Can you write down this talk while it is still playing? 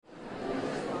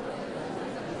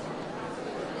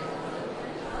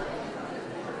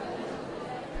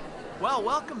Well,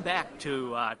 welcome back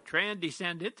to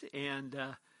Transcendent, and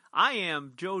I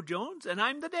am Joe Jones, and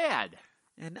I'm the dad.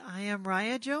 And I am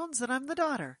Raya Jones, and I'm the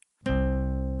daughter.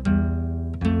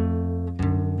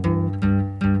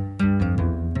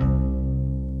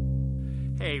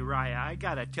 Hey, Raya, I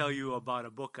gotta tell you about a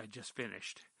book I just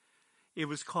finished. It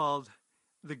was called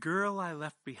The Girl I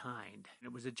Left Behind.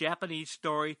 It was a Japanese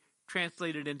story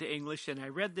translated into English, and I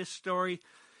read this story,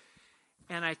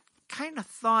 and I kind of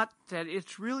thought that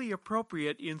it's really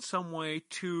appropriate in some way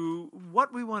to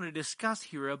what we want to discuss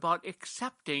here about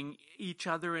accepting each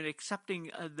other and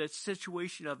accepting the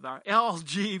situation of our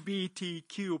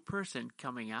LGBTQ person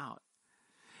coming out.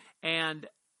 And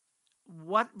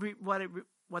what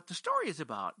the story is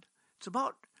about. It's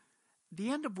about the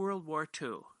end of World War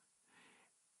II.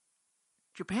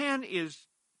 Japan is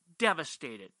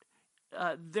devastated.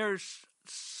 There's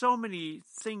so many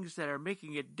things that are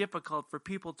making it difficult for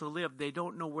people to live. They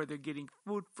don't know where they're getting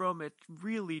food from. It's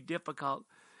really difficult.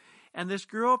 And this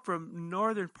girl from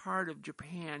northern part of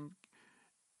Japan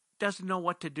doesn't know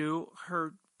what to do.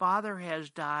 Her father has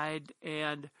died,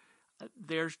 and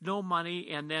there's no money,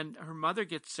 and then her mother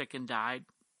gets sick and died.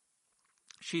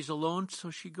 She's alone,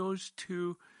 so she goes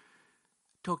to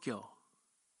Tokyo,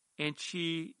 and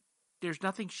there's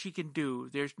nothing she can do.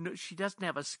 She doesn't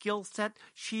have a skill set.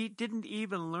 She didn't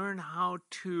even learn how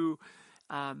to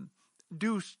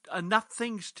do enough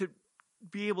things to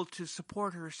be able to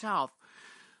support herself.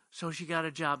 So she got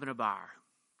a job in a bar.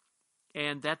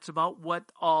 And that's about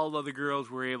what all of the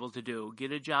girls were able to do.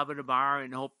 Get a job in a bar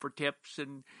and hope for tips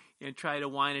and try to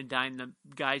wine and dine the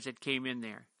guys that came in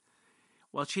there.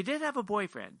 Well, she did have a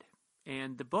boyfriend,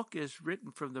 and the book is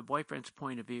written from the boyfriend's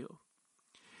point of view.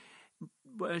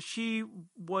 She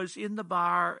was in the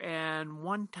bar, and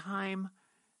one time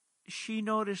she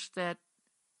noticed that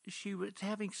she was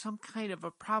having some kind of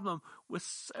a problem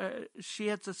with, she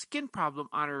had a skin problem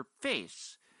on her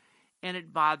face, and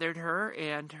it bothered her,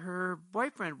 and her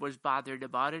boyfriend was bothered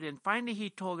about it, and finally he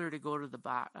told her to go to the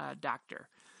doctor.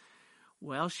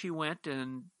 Well, she went,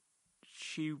 and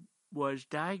she was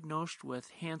diagnosed with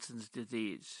Hansen's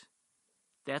disease.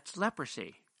 That's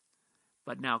leprosy,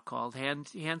 but now called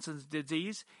Hansen's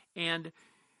disease. And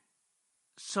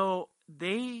so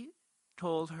they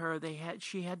told her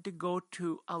she had to go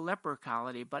to a leper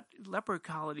colony, but leper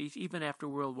colonies, even after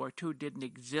World War II, didn't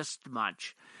exist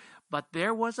much. But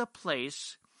there was a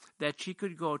place that she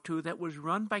could go to that was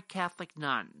run by Catholic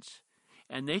nuns,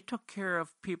 and they took care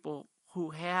of people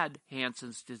who had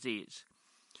Hansen's disease.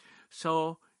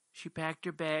 So she packed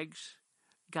her bags,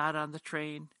 got on the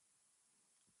train,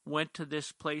 went to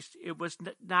this place. It was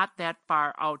not that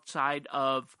far outside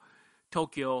of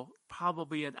Tokyo,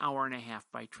 probably an hour and a half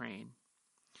by train.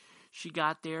 She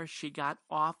got there, she got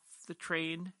off the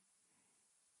train,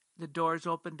 the doors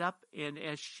opened up, and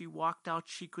as she walked out,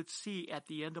 she could see at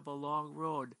the end of a long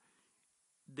road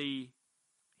the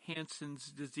Hansen's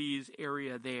disease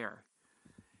area there.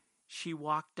 She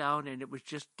walked down, and it was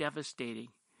just devastating.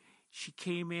 She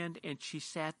came in and she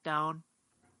sat down.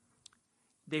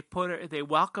 They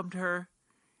welcomed her.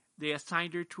 They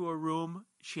assigned her to a room.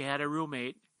 She had a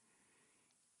roommate.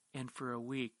 And for a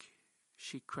week,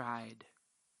 she cried.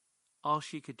 All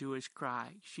she could do is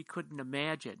cry. She couldn't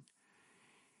imagine.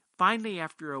 Finally,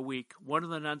 after a week, one of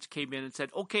the nuns came in and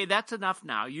said, "Okay, that's enough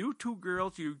now. You two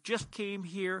girls, you just came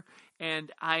here,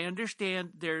 and I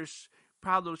understand there's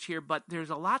problems here, but there's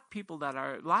a lot of people that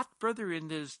are a lot further in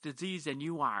this disease than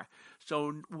you are.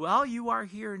 So while you are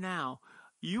here now,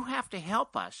 you have to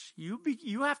help us.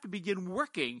 You have to begin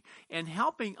working and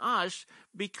helping us,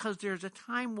 because there's a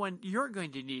time when you're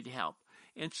going to need help.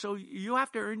 And so you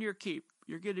have to earn your keep.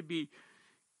 You're going to be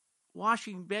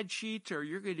washing bed sheets, or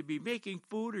you're going to be making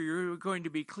food, or you're going to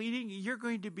be cleaning. You're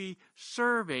going to be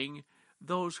serving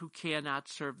those who cannot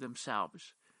serve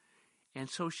themselves." And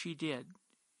so she did.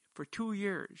 For 2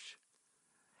 years.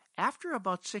 After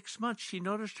about 6 months, she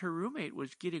noticed her roommate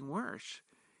was getting worse,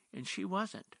 and she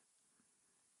wasn't.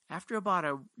 After about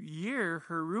a year,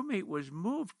 her roommate was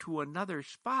moved to another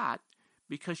spot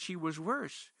because she was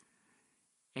worse.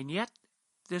 And yet,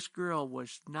 this girl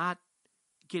was not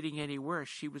getting any worse.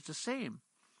 She was the same.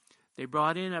 They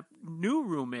brought in a new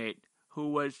roommate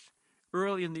who was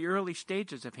in the early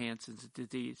stages of Hansen's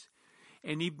disease.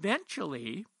 And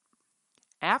eventually,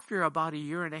 after about a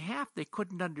year and a half, they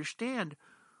couldn't understand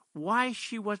why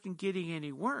she wasn't getting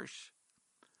any worse.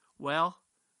 Well,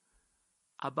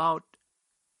 about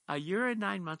a year and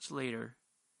 9 months later,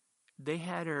 they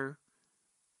had her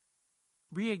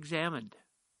re-examined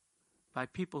by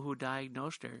people who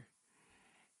diagnosed her,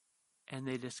 and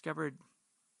they discovered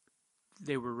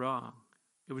they were wrong.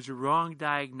 It was a wrong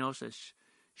diagnosis.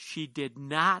 She did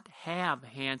not have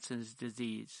Hansen's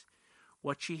disease.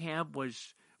 What she had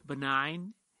was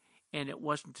benign, and it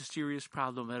wasn't a serious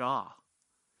problem at all.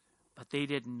 But they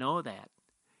didn't know that.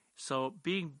 So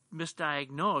being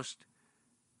misdiagnosed,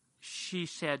 she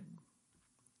said,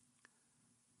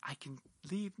 I can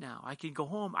leave now. I can go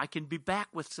home. I can be back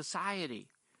with society.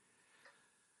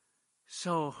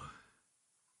 So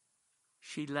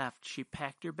she left. She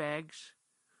packed her bags,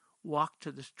 walked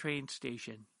to the train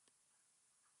station.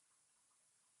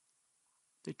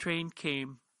 The train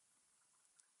came,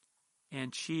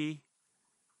 and she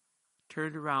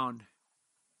turned around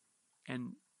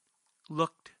and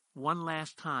looked one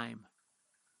last time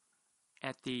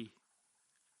at the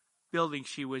building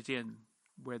she was in,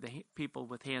 where the people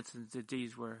with Hansen's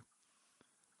disease were.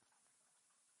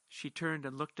 She turned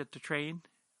and looked at the train.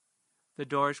 The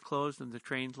doors closed and the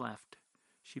train left.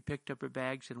 She picked up her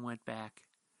bags and went back.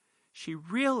 She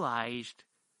realized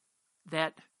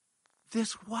that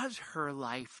this was her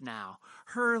life now.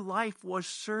 Her life was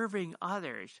serving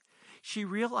others. She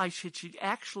realized that she'd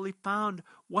actually found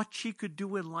what she could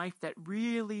do in life that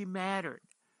really mattered.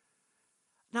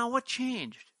 Now, what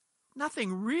changed?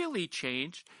 Nothing really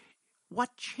changed.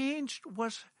 What changed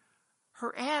was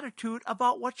her attitude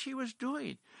about what she was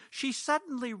doing. She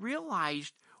suddenly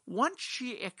realized once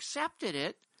she accepted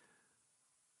it,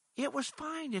 it was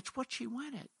fine. It's what she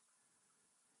wanted.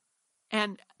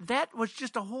 And that was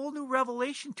just a whole new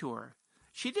revelation to her.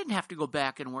 She didn't have to go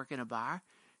back and work in a bar.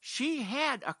 She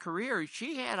had a career.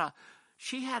 She had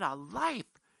a life.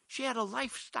 She had a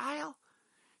lifestyle.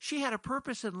 She had a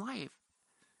purpose in life.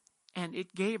 And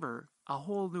it gave her a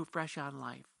whole new fresh on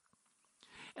life.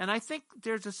 And I think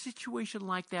there's a situation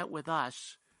like that with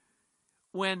us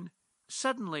when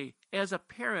suddenly, as a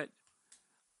parent,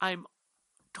 I'm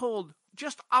told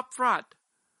just up front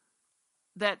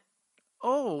that,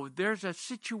 oh, there's a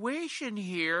situation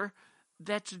here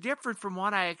that's different from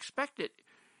what I expected.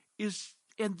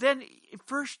 And then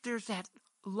first there's that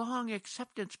long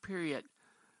acceptance period.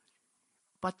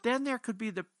 But then there could be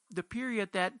the period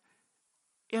that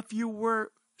if you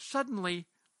were suddenly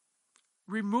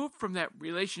removed from that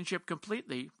relationship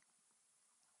completely,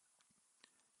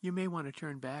 you may want to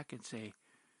turn back and say,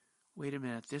 wait a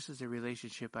minute, this is the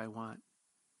relationship I want.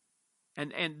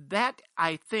 And that,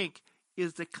 I think,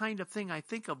 is the kind of thing I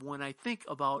think of when I think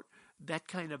about that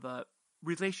kind of a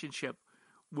relationship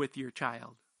with your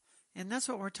child. And that's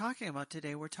what we're talking about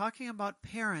today. We're talking about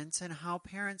parents and how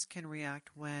parents can react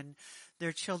when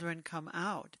their children come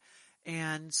out.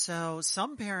 And so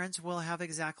some parents will have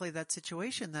exactly that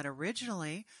situation that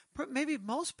originally, maybe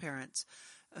most parents,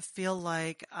 feel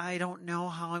like, I don't know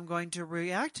how I'm going to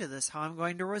react to this, how I'm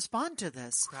going to respond to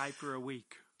this. Cry for a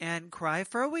week. And cry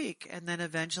for a week. And then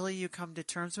eventually you come to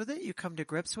terms with it, you come to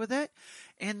grips with it.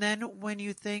 And then when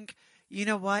you think, you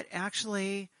know what,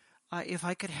 actually, if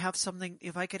I could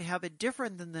have it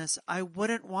different than this, I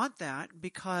wouldn't want that,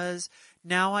 because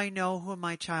now I know who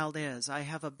my child is. I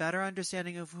have a better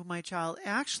understanding of who my child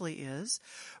actually is,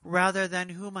 rather than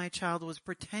who my child was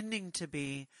pretending to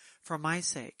be for my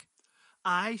sake.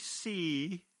 I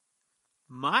see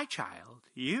my child,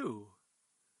 you,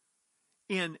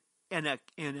 in a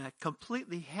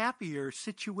completely happier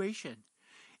situation,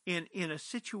 in a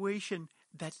situation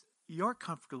that you're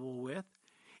comfortable with,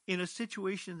 in a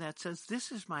situation that says,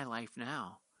 this is my life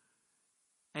now.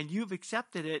 And you've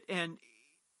accepted it, and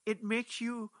it makes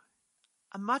you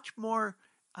a much more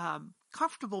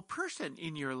comfortable person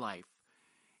in your life.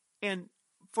 And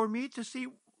for me to see,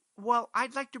 well,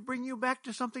 I'd like to bring you back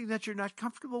to something that you're not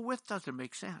comfortable with doesn't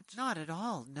make sense. Not at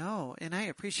all, no. And I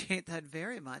appreciate that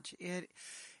very much. It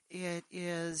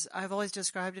is, I've always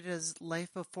described it as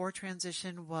life before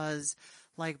transition was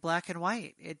like black and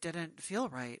white. It didn't feel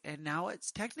right. And now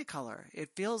it's Technicolor. It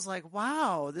feels like,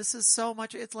 wow, this is so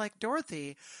much. It's like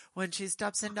Dorothy when she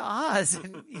steps into Oz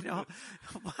and,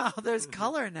 wow, there's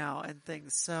color now and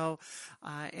things. So,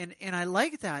 and I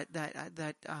like that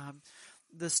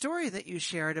the story that you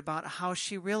shared about how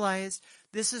she realized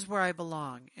this is where I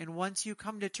belong. And once you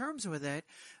come to terms with it,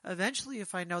 eventually you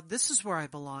find out this is where I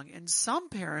belong. And some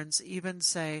parents even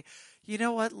say, you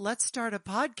know what, let's start a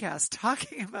podcast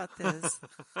talking about this.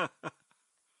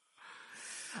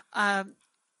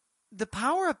 The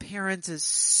power of parents is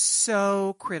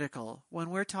so critical when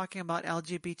we're talking about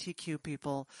LGBTQ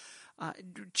people.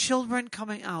 Children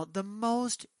coming out, the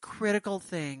most critical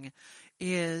thing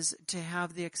is to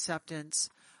have the acceptance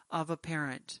of a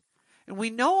parent. And we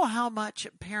know how much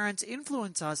parents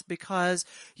influence us because,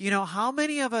 how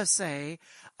many of us say,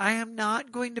 I am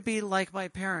not going to be like my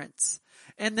parents.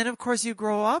 And then, of course, you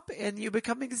grow up and you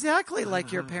become exactly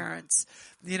like your parents.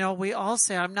 We all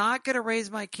say, I'm not going to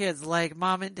raise my kids like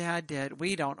mom and dad did.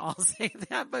 We don't all say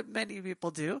that, but many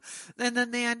people do. And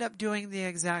then they end up doing the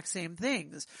exact same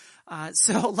things.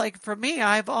 So like for me,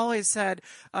 I've always said,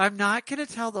 I'm not going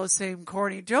to tell those same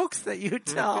corny jokes that you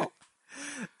tell.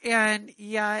 And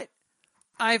yet,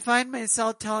 I find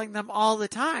myself telling them all the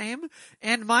time,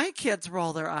 and my kids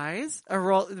roll their eyes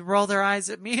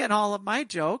at me and all of my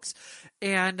jokes,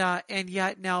 and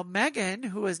yet now Megan,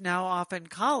 who is now off in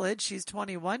college, she's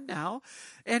 21 now,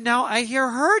 and now I hear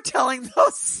her telling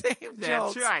those same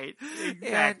jokes. That's right,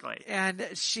 exactly. And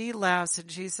she laughs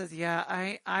and she says, "Yeah,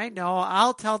 I know.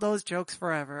 I'll tell those jokes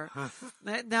forever."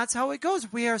 And that's how it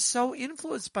goes. We are so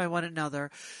influenced by one another.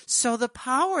 So the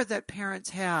power that parents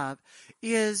have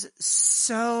is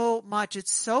so much.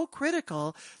 It's so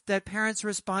critical that parents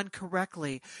respond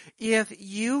correctly. If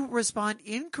you respond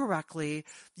incorrectly,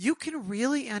 you can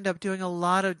really end up doing a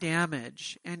lot of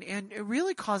damage and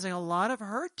really causing a lot of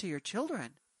hurt to your children.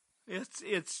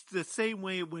 It's the same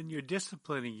way when you're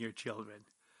disciplining your children.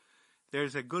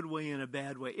 There's a good way and a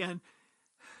bad way. And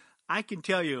I can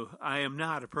tell you, I am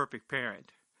not a perfect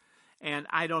parent. And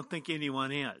I don't think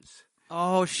anyone is.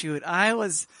 Oh, shoot. I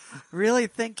was really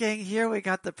thinking, here we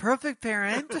got the perfect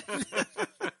parent.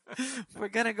 We're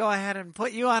going to go ahead and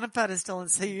put you on a pedestal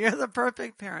and say you're the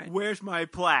perfect parent. Where's my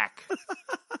plaque?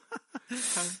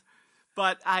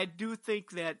 But I do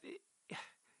think that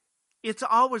it's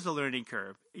always a learning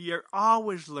curve. You're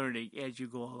always learning as you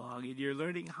go along, and you're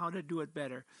learning how to do it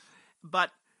better.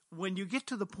 But when you get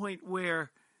to the point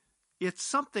where it's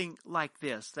something like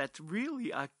this, that's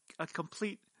really a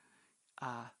complete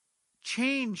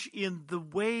change in the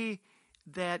way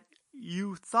that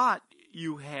you thought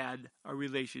you had a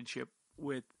relationship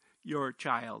with your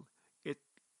child. It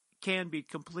can be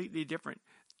completely different.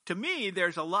 To me,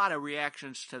 there's a lot of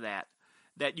reactions to that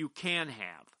you can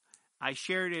have. I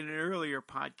shared in an earlier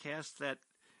podcast that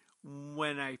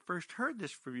when I first heard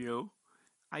this from you,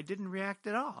 I didn't react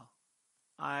at all.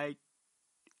 I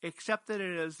accepted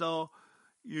it as though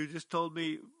you just told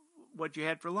me what you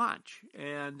had for lunch.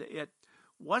 And it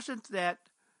wasn't that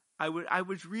I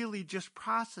was really just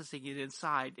processing it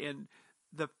inside. And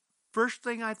the first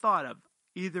thing I thought of,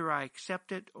 either I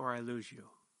accept it or I lose you.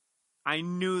 I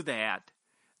knew that.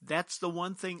 That's the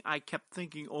one thing I kept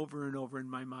thinking over and over in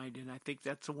my mind, and I think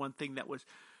that's the one thing that was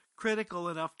critical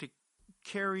enough to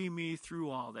carry me through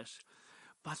all this.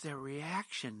 But the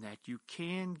reaction that you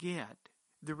can get,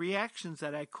 the reactions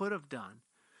that I could have done,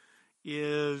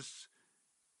 is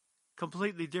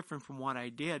completely different from what I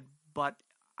did, but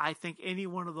I think any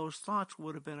one of those thoughts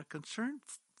would have been a concern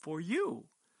for you,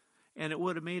 and it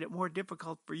would have made it more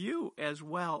difficult for you as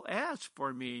well as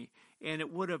for me, and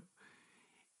it would have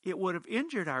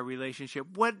injured our relationship.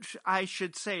 What I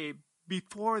should say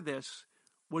before this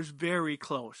was very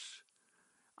close.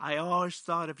 I always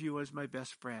thought of you as my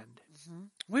best friend. Mm-hmm.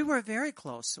 We were very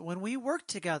close. When we worked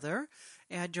together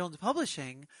at Jones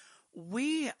Publishing,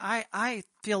 I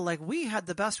feel like we had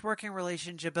the best working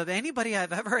relationship of anybody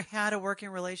I've ever had a working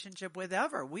relationship with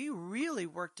ever. We really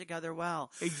worked together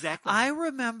well. Exactly. I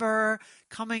remember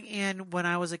coming in when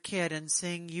I was a kid and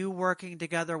seeing you working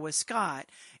together with Scott,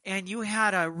 and you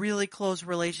had a really close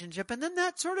relationship, and then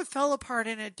that sort of fell apart,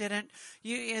 and it didn't,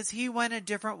 as he went a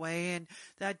different way, and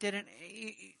that didn't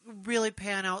really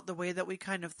pan out the way that we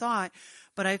kind of thought.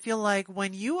 But I feel like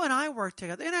when you and I work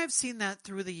together, and I've seen that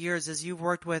through the years as you've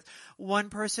worked with one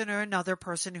person or another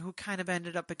person who kind of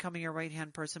ended up becoming your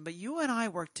right-hand person, but you and I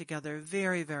worked together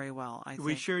very, very well, I think.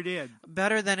 We sure did.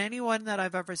 Better than anyone that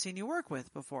I've ever seen you work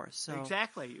with before. So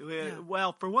exactly. Yeah.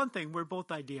 Well, for one thing, we're both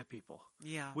idea people.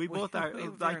 Yeah. We both are,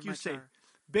 like you say,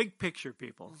 big picture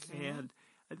people. Mm-hmm. And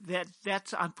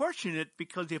that's unfortunate,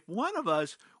 because if one of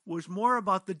us was more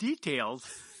about the details,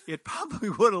 it probably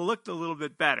would have looked a little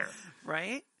bit better.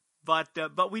 Right?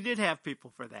 But we did have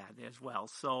people for that as well,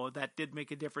 so that did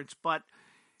make a difference. But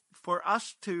for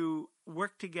us to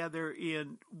work together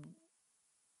in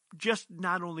just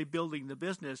not only building the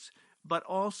business, but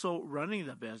also running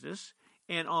the business,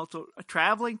 and also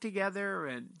traveling together,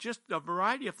 and just a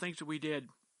variety of things that we did,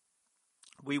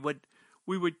 we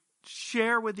would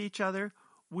share with each other.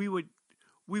 We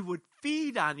would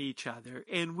feed on each other,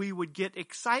 and we would get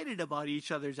excited about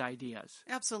each other's ideas.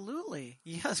 Absolutely.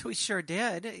 Yes, we sure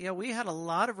did. Yeah, we had a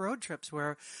lot of road trips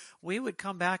where we would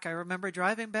come back. I remember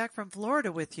driving back from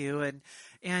Florida with you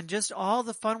and just all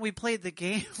the fun. We played the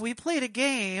game. We played a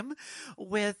game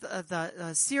with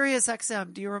the Sirius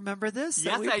XM. Do you remember this?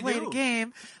 Yes, we I played do. a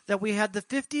game that we had the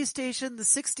 50s station, the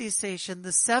 60s station, the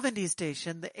 70s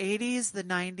station, the 80s, the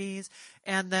 90s,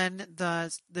 and then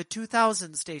the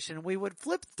 2000 station. We would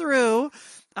flip through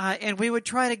and we would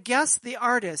try to guess the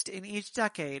artist in each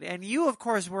decade. And you, of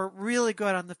course, were really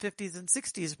good on the 50s and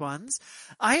 60s ones.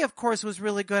 I, of course, was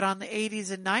really good on the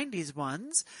 80s and 90s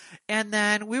ones. And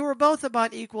then we were both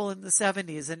about equal in the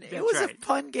 70s. And it was right. a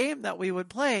fun game that we would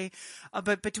play.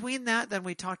 But between that, then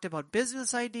we talked about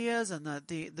business ideas and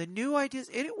the new ideas.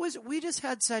 We just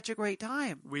had such a great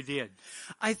time. We did.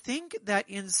 I think that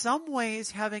in some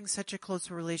ways, having such a close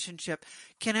relationship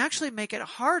can actually make it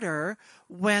harder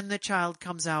when the child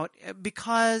comes out,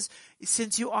 because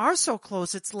since you are so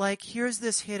close, it's like, here's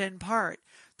this hidden part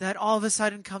that all of a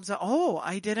sudden comes out. Oh,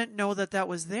 I didn't know that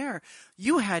was there.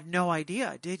 You had no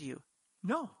idea, did you?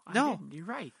 No, I No. didn't. You're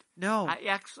right. No.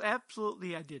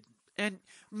 Absolutely I didn't. And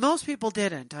most people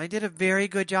didn't. I did a very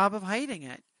good job of hiding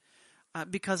it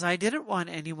because I didn't want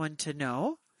anyone to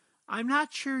know. I'm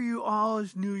not sure you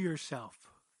always knew yourself.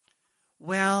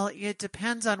 Well, it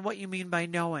depends on what you mean by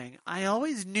knowing. I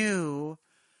always knew,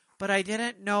 but I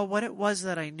didn't know what it was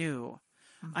that I knew.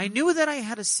 Mm-hmm. I knew that I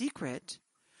had a secret,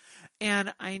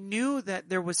 and I knew that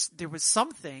there was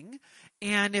something,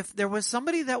 and if there was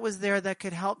somebody that was there that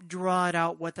could help draw it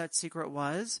out what that secret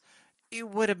was, it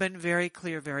would have been very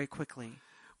clear very quickly.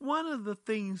 One of the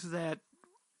things that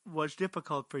was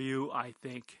difficult for you, I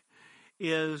think,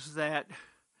 is that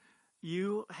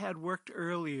you had worked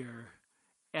earlier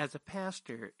as a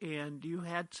pastor, and you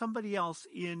had somebody else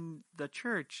in the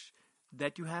church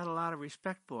that you had a lot of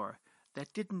respect for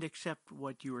that didn't accept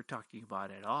what you were talking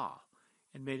about at all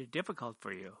and made it difficult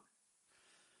for you.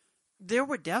 There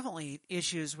were definitely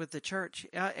issues with the church,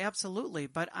 absolutely,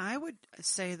 but I would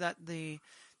say that the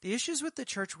issues with the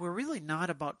church were really not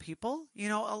about people. You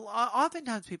know,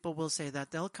 oftentimes people will say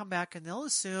that. They'll come back and they'll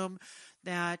assume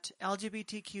that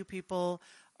LGBTQ people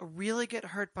really get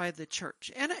hurt by the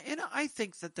church. And I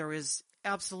think that there is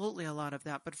absolutely a lot of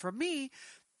that. But for me,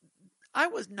 I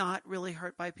was not really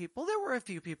hurt by people. There were a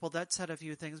few people that said a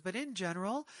few things, but in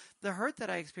general, the hurt that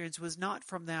I experienced was not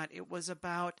from that. It was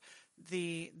about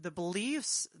the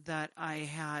beliefs that I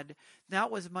had. That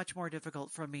was much more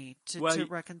difficult for me to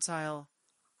reconcile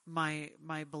my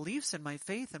beliefs and my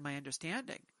faith and my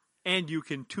understanding. And you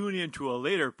can tune into a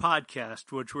later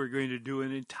podcast, which we're going to do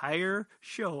an entire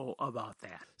show about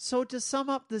that. So to sum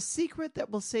up, the secret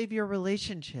that will save your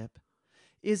relationship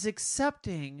is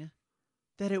accepting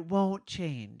that it won't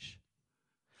change.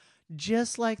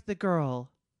 Just like the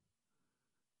girl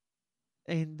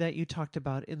that you talked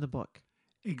about in the book.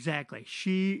 Exactly.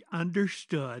 She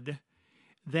understood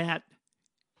that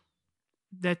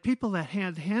people that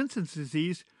had Hansen's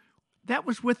disease, that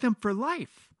was with them for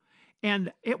life.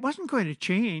 And it wasn't going to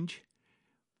change,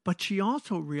 but she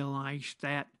also realized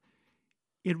that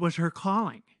it was her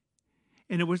calling.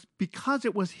 And it was because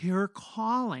it was her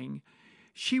calling,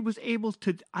 she was able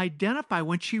to identify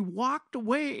when she walked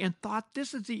away and thought,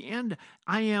 this is the end.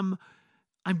 I'm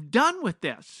done with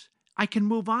this. I can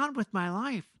move on with my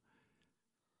life.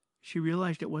 She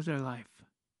realized it was her life.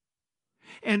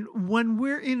 And when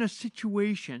we're in a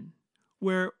situation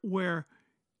where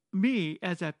me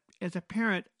as a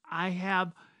parent, I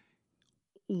have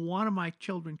one of my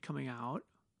children coming out,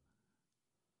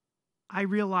 I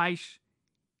realize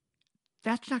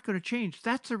that's not going to change.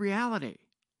 That's the reality.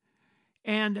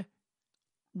 And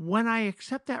when I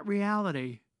accept that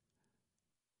reality,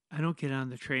 I don't get on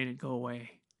the train and go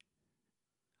away.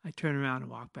 I turn around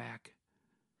and walk back.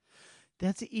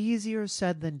 That's easier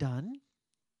said than done.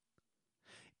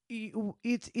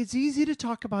 It's easy to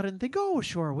talk about it and think, oh,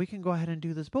 sure, we can go ahead and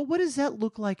do this. But what does that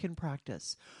look like in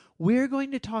practice? We're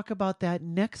going to talk about that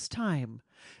next time.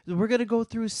 We're going to go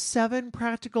through 7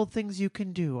 practical things you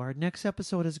can do. Our next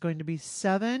episode is going to be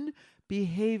 7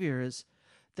 behaviors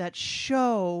that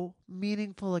show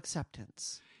meaningful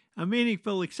acceptance. A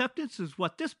meaningful acceptance is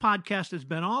what this podcast has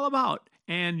been all about.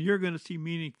 And you're going to see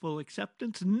meaningful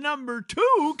acceptance number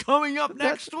 2 coming up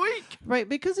next week. Right,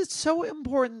 because it's so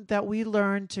important that we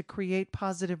learn to create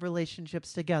positive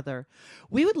relationships together.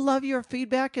 We would love your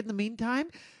feedback in the meantime.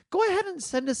 Go ahead and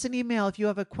send us an email if you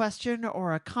have a question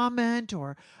or a comment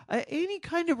or any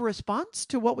kind of response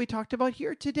to what we talked about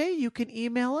here today. You can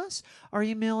email us. Our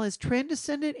email is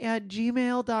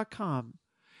transcendent@gmail.com.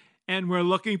 And we're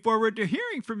looking forward to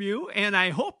hearing from you, and I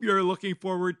hope you're looking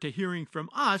forward to hearing from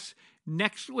us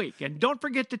next week. And don't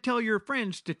forget to tell your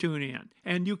friends to tune in.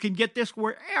 And you can get this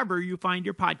wherever you find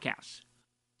your podcasts.